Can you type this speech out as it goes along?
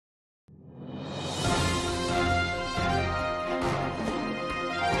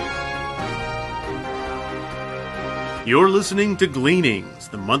You're listening to Gleanings,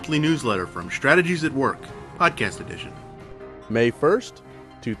 the monthly newsletter from Strategies at Work, podcast edition. May 1st,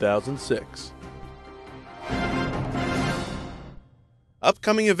 2006.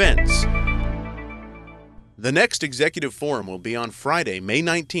 Upcoming events. The next Executive Forum will be on Friday, May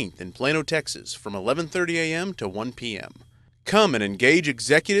 19th in Plano, Texas, from 11:30 a.m. to 1 p.m. Come and engage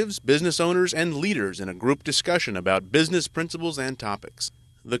executives, business owners, and leaders in a group discussion about business principles and topics.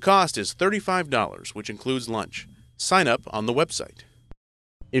 The cost is $35, which includes lunch. Sign up on the website.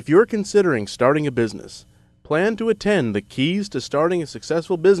 If you're considering starting a business, plan to attend the Keys to Starting a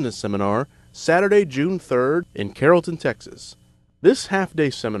Successful Business seminar Saturday, June 3rd in Carrollton, Texas. This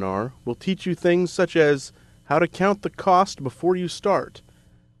half-day seminar will teach you things such as how to count the cost before you start,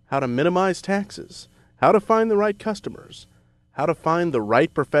 how to minimize taxes, how to find the right customers, how to find the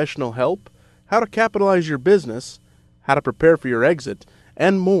right professional help, how to capitalize your business, how to prepare for your exit,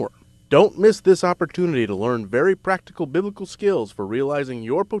 and more. Don't miss this opportunity to learn very practical biblical skills for realizing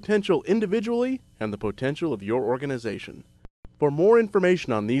your potential individually and the potential of your organization. For more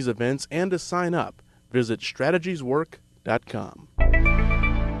information on these events and to sign up, visit strategieswork.com.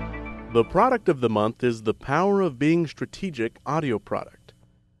 The product of the month is the Power of Being Strategic audio product.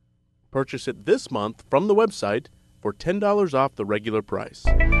 Purchase it this month from the website for $10 off the regular price.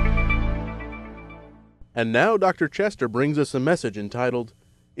 And now Dr. Chester brings us a message entitled,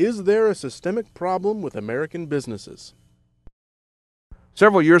 Is There a Systemic Problem with American Businesses?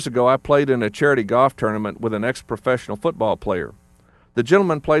 Several years ago, I played in a charity golf tournament with an ex-professional football player. The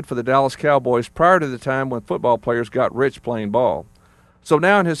gentleman played for the Dallas Cowboys prior to the time when football players got rich playing ball. So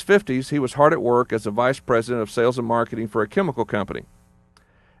now in his 50s, he was hard at work as a vice president of sales and marketing for a chemical company.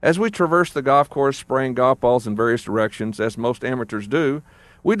 As we traversed the golf course spraying golf balls in various directions, as most amateurs do,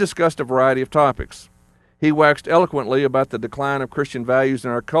 we discussed a variety of topics. He waxed eloquently about the decline of Christian values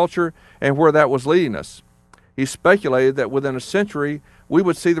in our culture and where that was leading us. He speculated that within a century we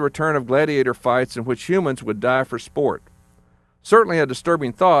would see the return of gladiator fights in which humans would die for sport. Certainly a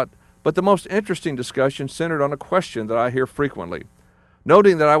disturbing thought, but the most interesting discussion centered on a question that I hear frequently.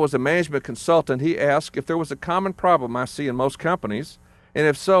 Noting that I was a management consultant, he asked if there was a common problem I see in most companies, and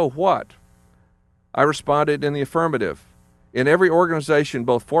if so, what? I responded in the affirmative. In every organization,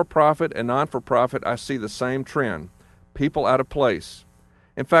 both for-profit and non-for-profit, I see the same trend: people out of place.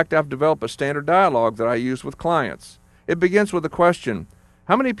 In fact, I've developed a standard dialogue that I use with clients. It begins with the question,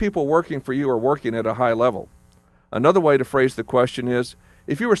 how many people working for you are working at a high level? Another way to phrase the question is,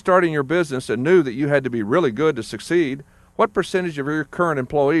 if you were starting your business and knew that you had to be really good to succeed, what percentage of your current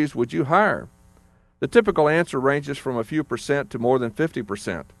employees would you hire? The typical answer ranges from a few percent to more than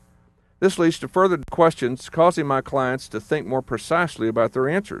 50%. This leads to further questions, causing my clients to think more precisely about their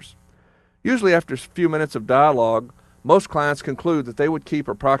answers. Usually after a few minutes of dialogue, most clients conclude that they would keep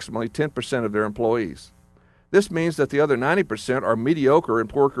approximately 10% of their employees. This means that the other 90% are mediocre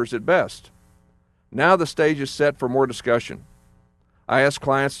workers at best. Now the stage is set for more discussion. I ask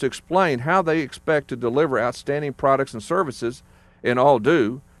clients to explain how they expect to deliver outstanding products and services, and all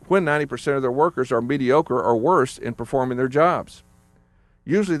do, when 90% of their workers are mediocre or worse in performing their jobs.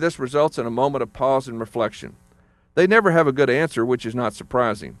 Usually this results in a moment of pause and reflection. They never have a good answer, which is not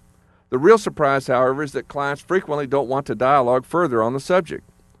surprising. The real surprise, however, is that clients frequently don't want to dialogue further on the subject.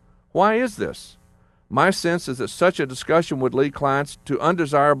 Why is this? My sense is that such a discussion would lead clients to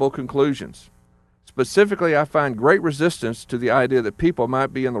undesirable conclusions. Specifically, I find great resistance to the idea that people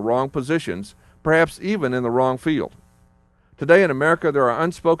might be in the wrong positions, perhaps even in the wrong field. Today in America, there are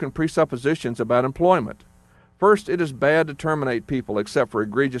unspoken presuppositions about employment. First, it is bad to terminate people except for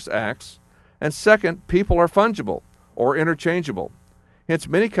egregious acts. And second, people are fungible or interchangeable. Hence,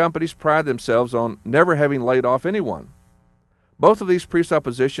 many companies pride themselves on never having laid off anyone. Both of these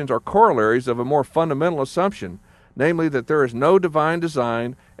presuppositions are corollaries of a more fundamental assumption, namely that there is no divine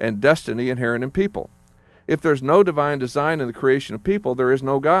design and destiny inherent in people. If there is no divine design in the creation of people, there is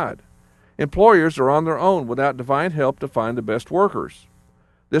no God. Employers are on their own without divine help to find the best workers.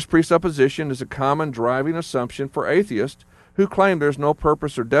 This presupposition is a common driving assumption for atheists who claim there is no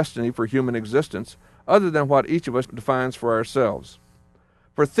purpose or destiny for human existence other than what each of us defines for ourselves.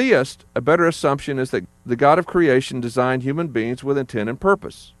 For theists, a better assumption is that the God of creation designed human beings with intent and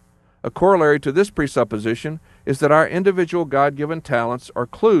purpose. A corollary to this presupposition is that our individual God-given talents are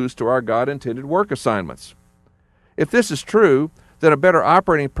clues to our God-intended work assignments. If this is true, then a better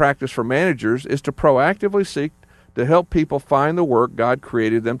operating practice for managers is to proactively seek to help people find the work God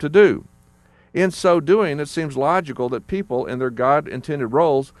created them to do. In so doing, it seems logical that people in their God-intended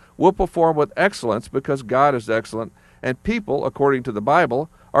roles will perform with excellence because God is excellent, and people, according to the Bible,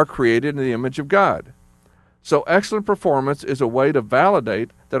 are created in the image of God. So excellent performance is a way to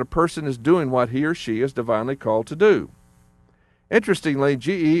validate that a person is doing what he or she is divinely called to do. Interestingly,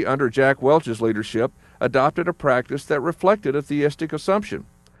 GE, under Jack Welch's leadership, adopted a practice that reflected a theistic assumption.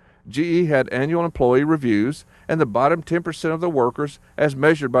 GE had annual employee reviews, and the bottom 10% of the workers, as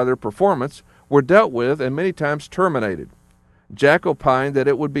measured by their performance, were dealt with and many times terminated. Jack opined that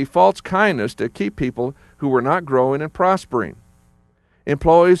it would be false kindness to keep people who were not growing and prospering.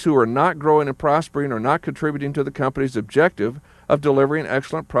 Employees who are not growing and prospering are not contributing to the company's objective of delivering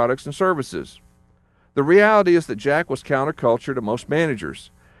excellent products and services. The reality is that Jack was counterculture to most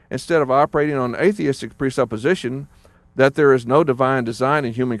managers. Instead of operating on an atheistic presupposition that there is no divine design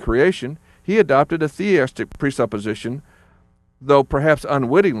in human creation, he adopted a theistic presupposition, though perhaps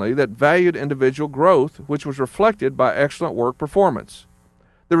unwittingly, that valued individual growth, which was reflected by excellent work performance.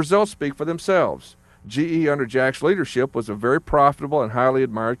 The results speak for themselves. GE under Jack's leadership was a very profitable and highly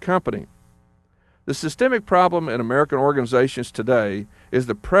admired company. The systemic problem in American organizations today is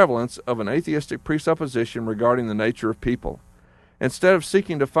the prevalence of an atheistic presupposition regarding the nature of people. Instead of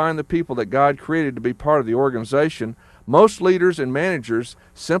seeking to find the people that God created to be part of the organization, most leaders and managers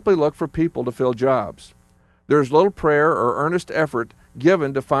simply look for people to fill jobs. There is little prayer or earnest effort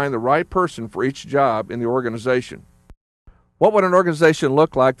given to find the right person for each job in the organization. What would an organization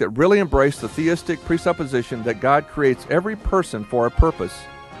look like that really embraced the theistic presupposition that God creates every person for a purpose,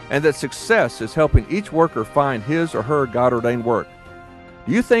 and that success is helping each worker find his or her God-ordained work?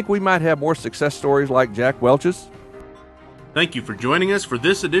 Do you think we might have more success stories like Jack Welch's? Thank you for joining us for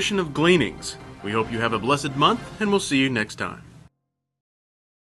this edition of Gleanings. We hope you have a blessed month, and we'll see you next time.